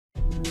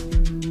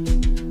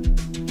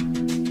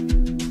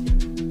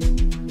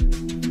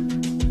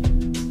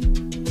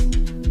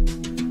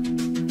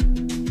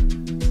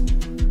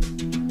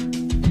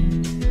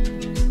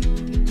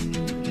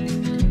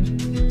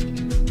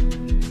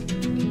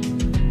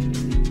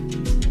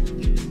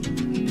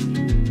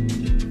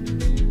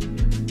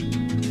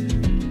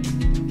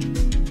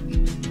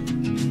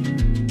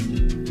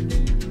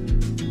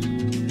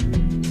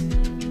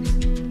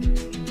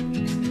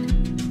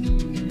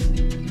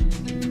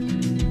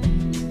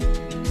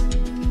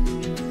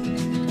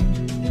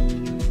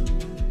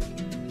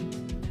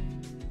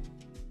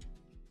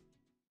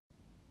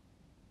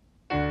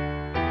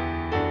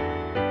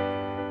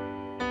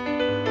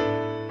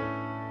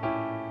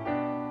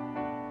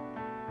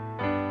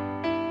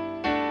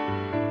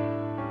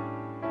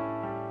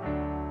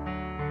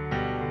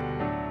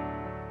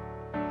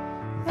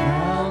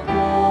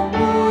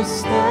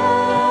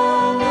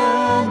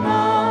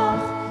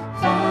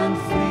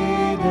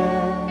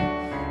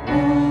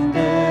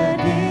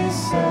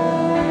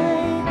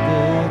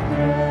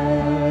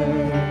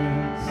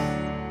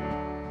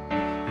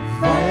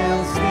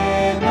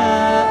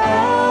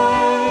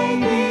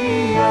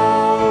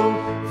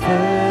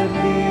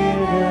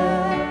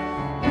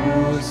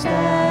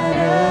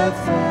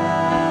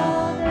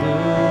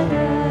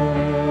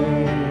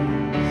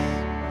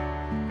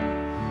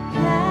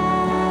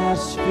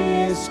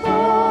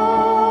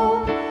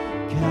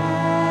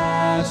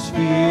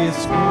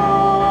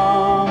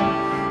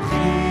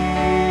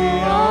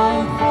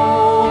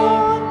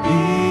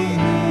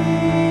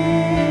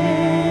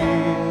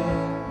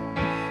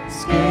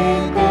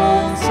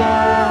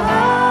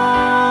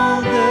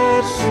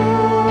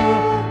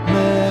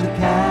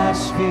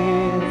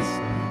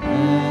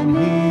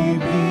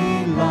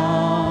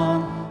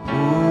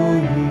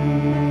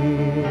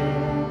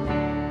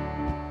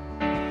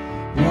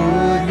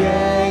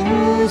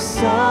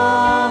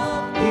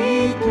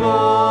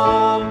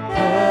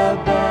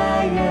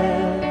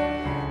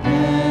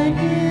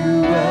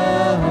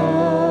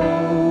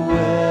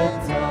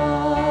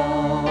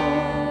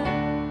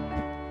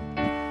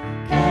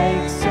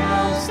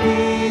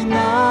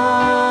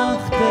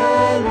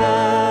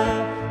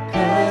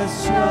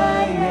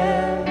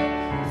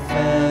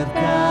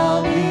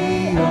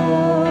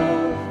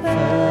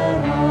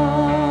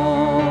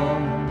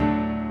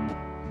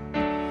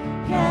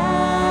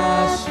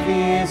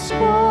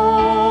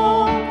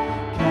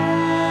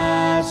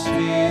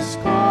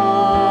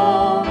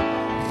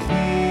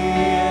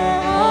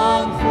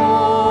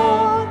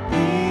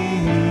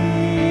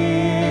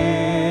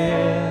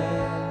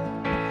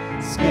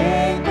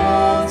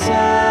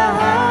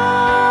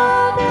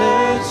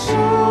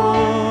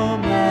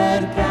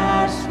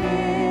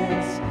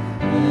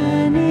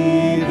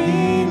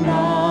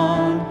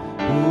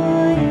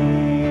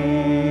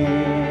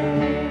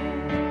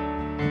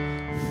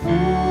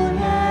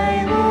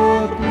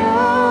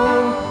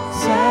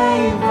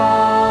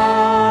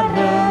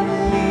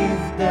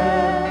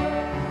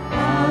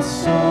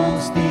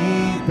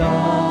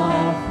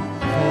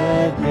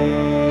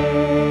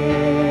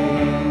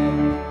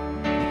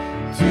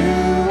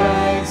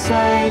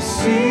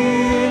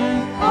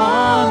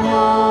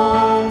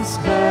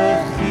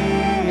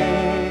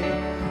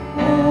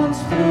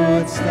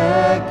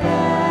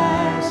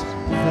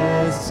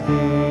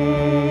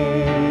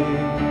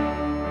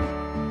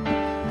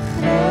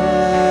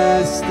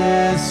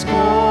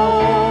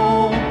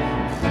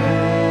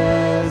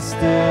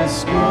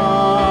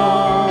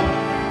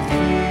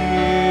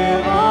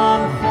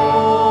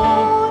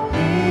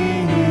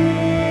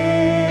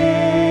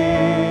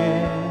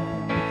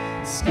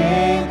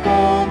Schenk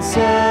ons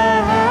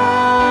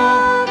 'n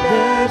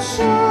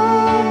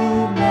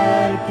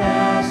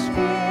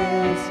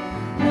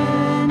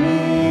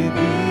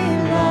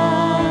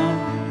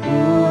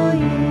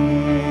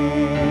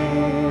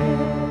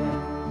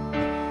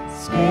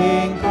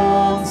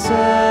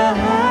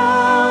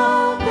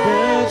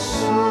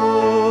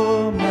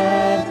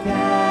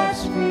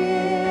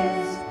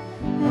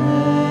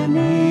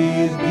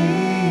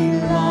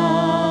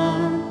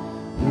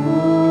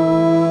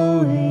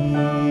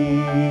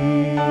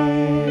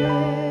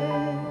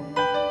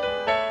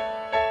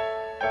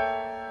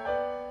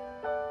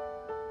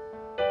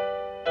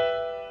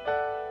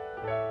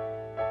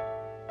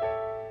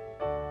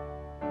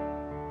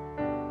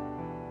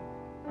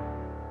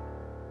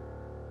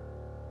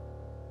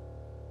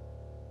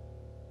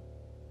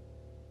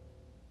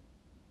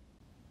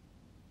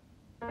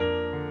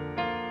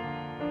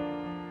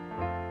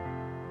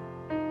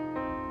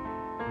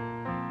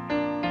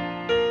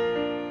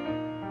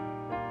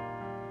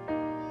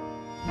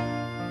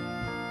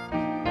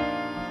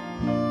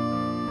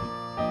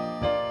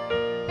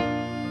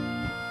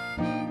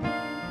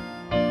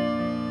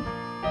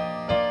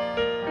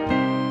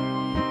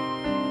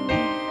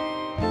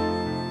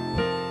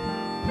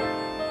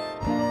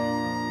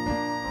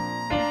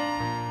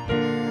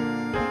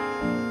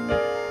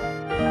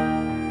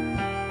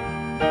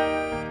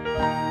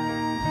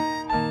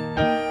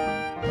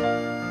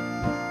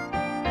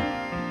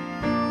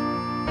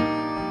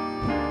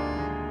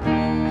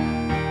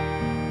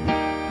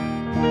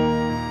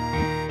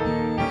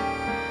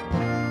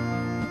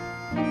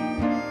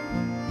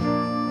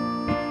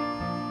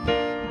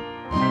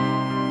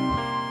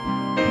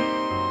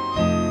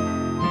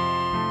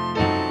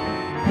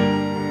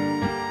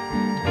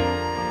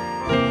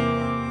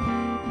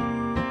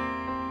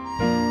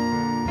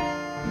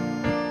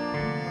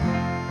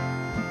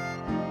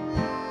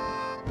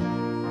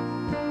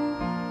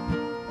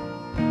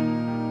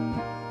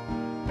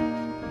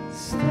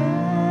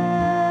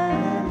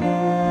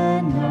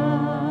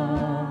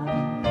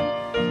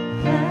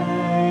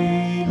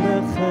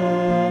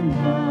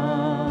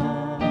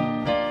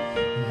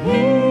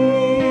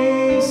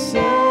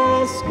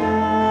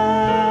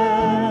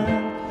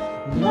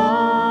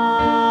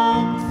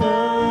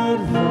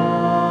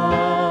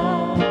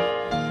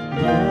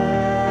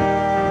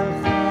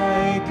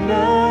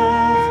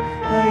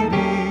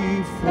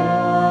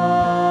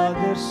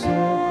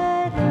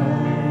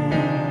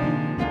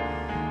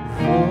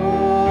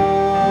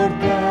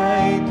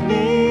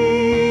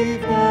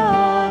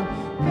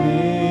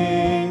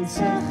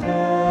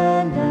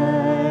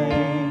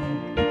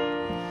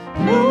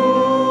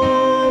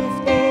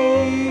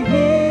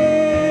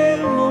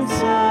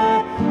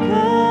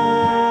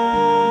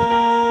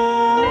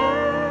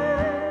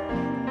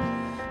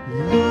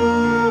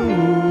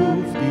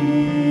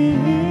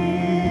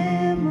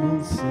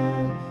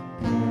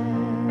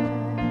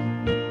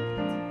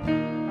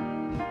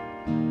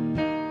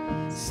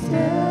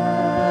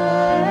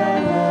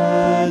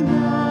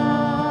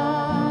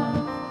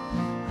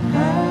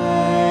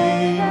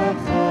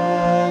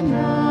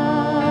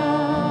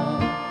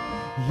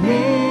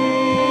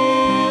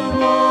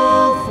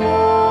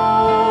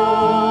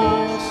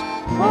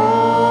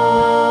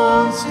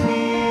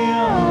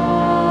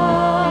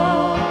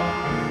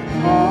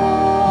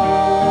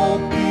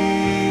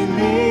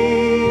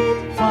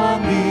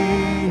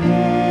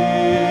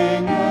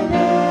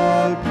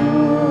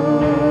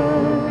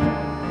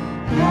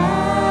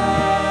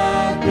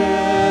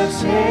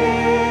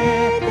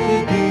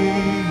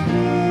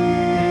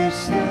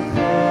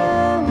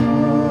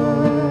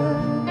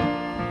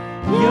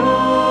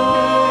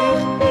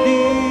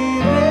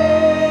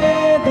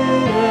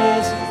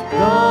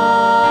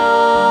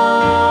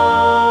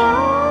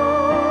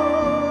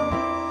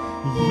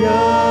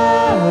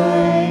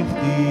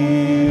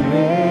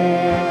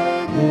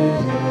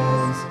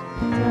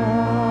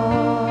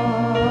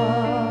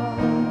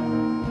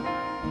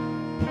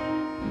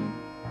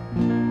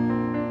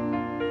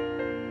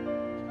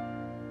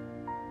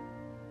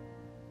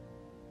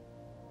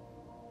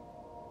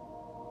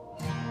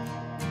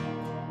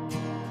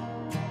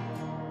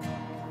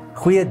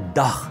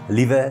Goeiedag,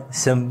 liewe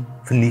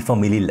Simfonie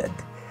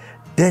familielid.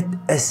 Dit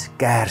is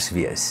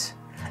Kersfees.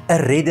 'n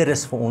Redder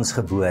is vir ons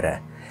gebore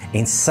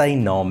en sy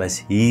naam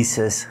is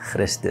Jesus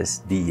Christus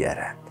die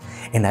Here.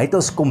 En hy het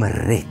ons kom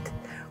red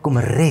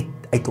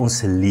uit ons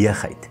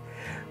leegheid.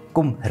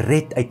 Kom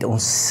red uit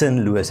ons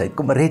sinloosheid,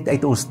 kom red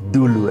uit ons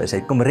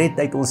doelloosheid, kom red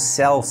uit ons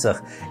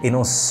selfsug en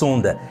ons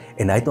sonde.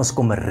 En hy het ons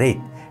kom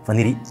red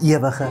van hierdie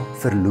ewige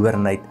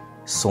verlorenheid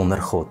sonder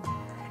God.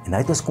 En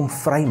hy het ons kom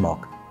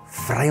vrymaak,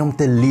 vry om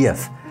te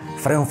leef,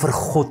 vry om vir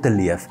God te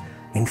leef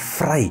en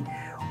vry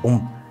om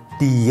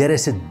die Here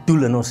se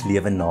doel in ons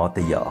lewe na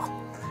te jaag.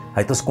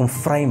 Hy het ons kom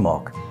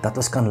vrymaak dat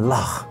ons kan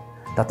lag,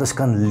 dat ons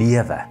kan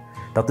lewe,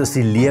 dat ons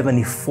die lewe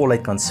in die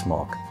volheid kan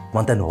smaak,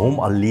 want in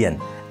hom alleen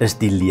is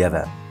die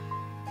lewe.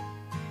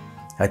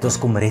 Hy het ons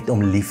kom red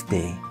om lief te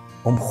hê,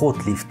 om God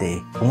lief te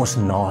hê, om ons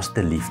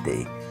naaste lief te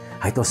hê.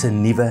 Hy het ons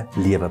 'n nuwe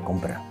lewe kom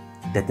bring.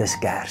 Dit is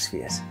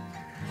Kersfees.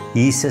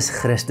 Jesus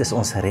Christus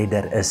ons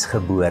redder is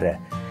gebore.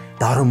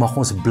 Daarom mag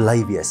ons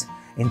bly wees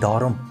en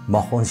daarom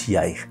mag ons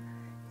juig.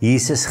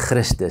 Jesus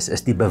Christus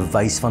is die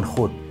bewys van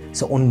God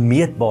se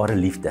onmeetbare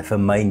liefde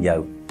vir my en jou.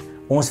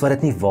 Ons wat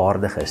dit nie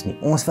waardig is nie,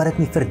 ons wat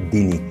dit nie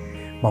verdien nie,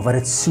 maar wat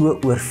dit so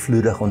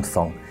oorvloedig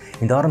ontvang.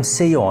 En daarom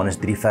sê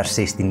Johannes 3 vers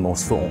 16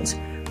 mos vir ons,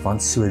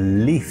 want so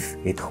lief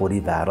het God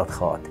die wêreld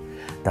gehad,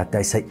 dat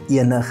hy sy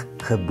enig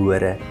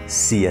gebore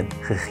seun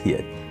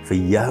gegee het,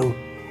 vir jou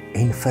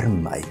en vir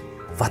my.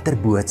 Watter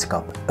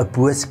boodskap, 'n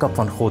boodskap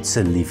van God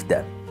se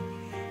liefde.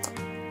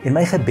 En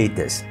my gebed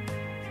is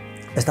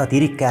dat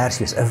hierdie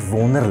Kersfees 'n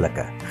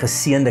wonderlike,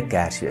 geseënde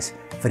Kersfees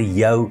vir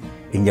jou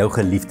en jou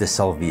geliefdes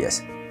sal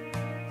wees.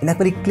 En ek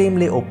wil die klem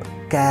lê op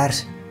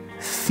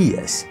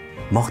Kersfees.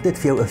 Mag dit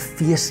vir jou 'n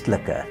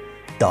feestelike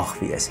dag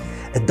wees.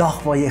 'n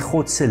Dag waar jy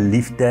God se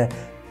liefde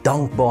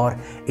dankbaar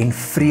en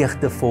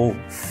vreugdevol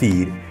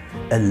vier.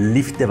 'n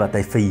Liefde wat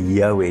hy vir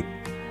jou het,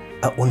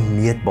 'n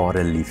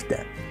onmeetbare liefde.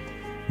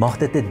 Mag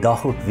dit 'n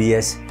dag ook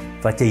wees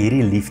wat jy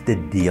hierdie liefde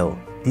deel.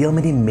 Deel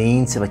met die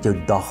mense wat jou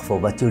dag vul,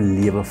 wat jou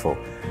lewe vul.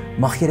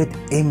 Mag jy dit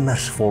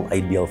emmersvol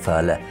uitdeel vir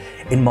hulle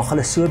en mag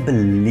hulle so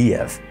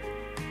beleef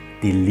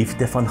die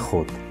liefde van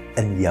God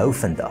in jou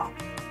vandag.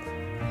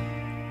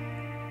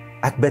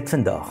 Ek bid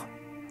vandag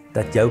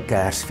dat jou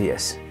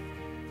Kersfees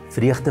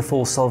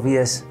vreugdevol sal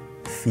wees,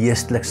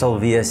 feestelik sal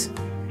wees,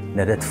 en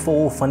dat dit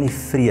vol van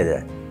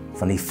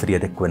die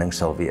vrede koning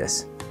sal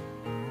wees.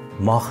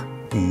 Mag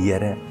die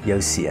Here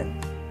jou seën.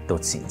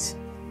 Totsiens.